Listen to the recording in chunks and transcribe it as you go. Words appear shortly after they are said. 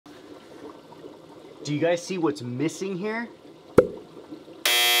Do you guys see what's missing here?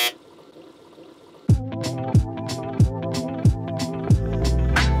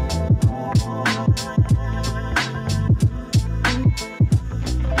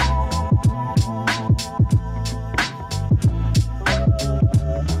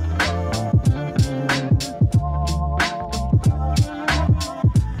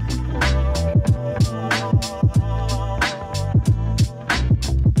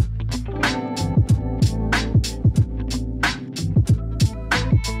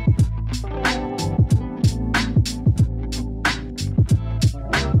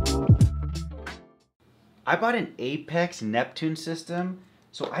 I bought an Apex Neptune system,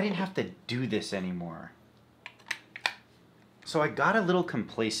 so I didn't have to do this anymore. So I got a little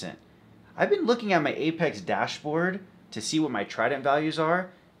complacent. I've been looking at my Apex dashboard to see what my trident values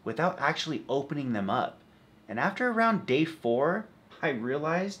are without actually opening them up. And after around day 4, I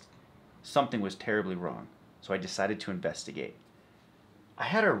realized something was terribly wrong. So I decided to investigate. I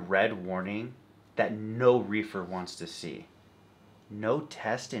had a red warning that no reefer wants to see. No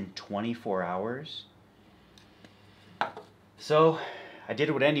test in 24 hours. So I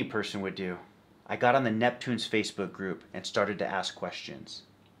did what any person would do. I got on the Neptune's Facebook group and started to ask questions.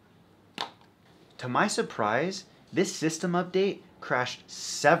 To my surprise, this system update crashed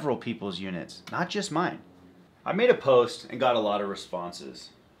several people's units, not just mine. I made a post and got a lot of responses.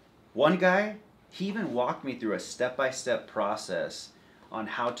 One guy, he even walked me through a step-by-step process on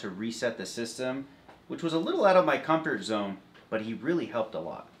how to reset the system, which was a little out of my comfort zone, but he really helped a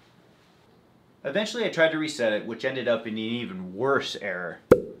lot. Eventually I tried to reset it, which ended up in an even worse error.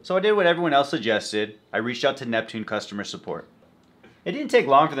 So I did what everyone else suggested. I reached out to Neptune customer support. It didn't take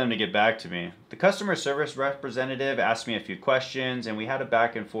long for them to get back to me. The customer service representative asked me a few questions and we had a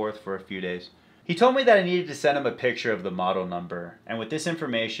back and forth for a few days. He told me that I needed to send him a picture of the model number, and with this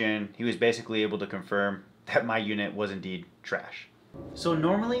information, he was basically able to confirm that my unit was indeed trash. So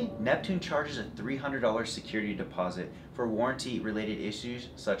normally, Neptune charges a $300 security deposit for warranty-related issues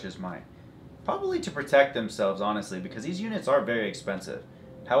such as mine. Probably to protect themselves, honestly, because these units are very expensive.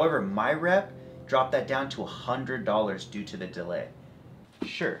 However, my rep dropped that down to $100 due to the delay.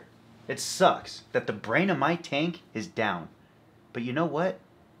 Sure, it sucks that the brain of my tank is down. But you know what?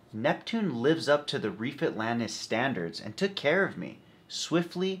 Neptune lives up to the Reef Atlantis standards and took care of me,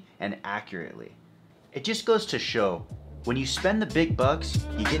 swiftly and accurately. It just goes to show, when you spend the big bucks,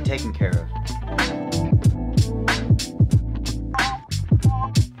 you get taken care of.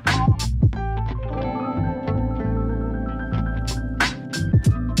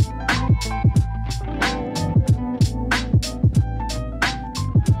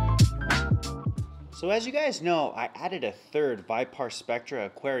 So as you guys know, I added a third Vipar Spectra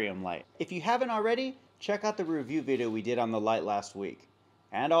aquarium light. If you haven't already, check out the review video we did on the light last week.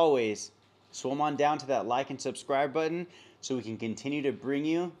 And always, swim on down to that like and subscribe button so we can continue to bring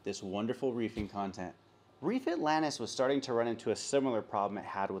you this wonderful reefing content. Reef Atlantis was starting to run into a similar problem it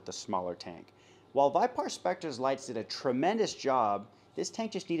had with the smaller tank. While Vipar Spectra's lights did a tremendous job, this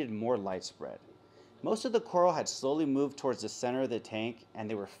tank just needed more light spread. Most of the coral had slowly moved towards the center of the tank and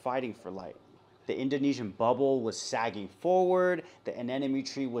they were fighting for light. The Indonesian bubble was sagging forward, the anemone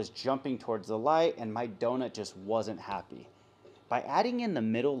tree was jumping towards the light, and my donut just wasn't happy. By adding in the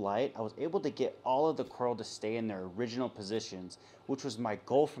middle light, I was able to get all of the coral to stay in their original positions, which was my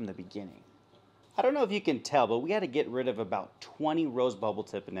goal from the beginning. I don't know if you can tell, but we had to get rid of about 20 rose bubble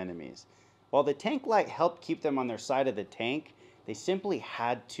tip anemones. While the tank light helped keep them on their side of the tank, they simply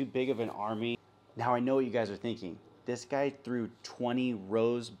had too big of an army. Now I know what you guys are thinking. This guy threw 20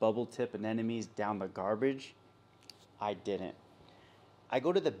 rose bubble tip anemones down the garbage. I didn't. I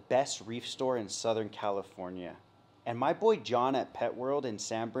go to the best reef store in Southern California, and my boy John at Pet World in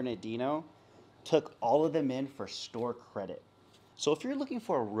San Bernardino took all of them in for store credit. So if you're looking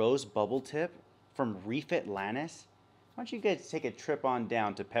for a rose bubble tip from Reef Atlantis, why don't you guys take a trip on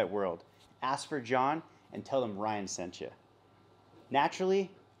down to Pet World, ask for John, and tell them Ryan sent you. Naturally,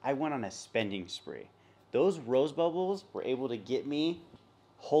 I went on a spending spree. Those rose bubbles were able to get me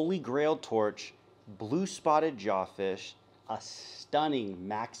Holy Grail Torch, blue spotted jawfish, a stunning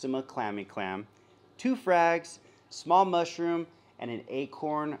Maxima clam, 2 frags, small mushroom, and an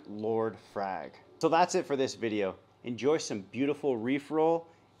acorn lord frag. So that's it for this video. Enjoy some beautiful reef roll,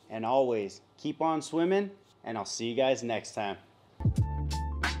 and always keep on swimming, and I'll see you guys next time.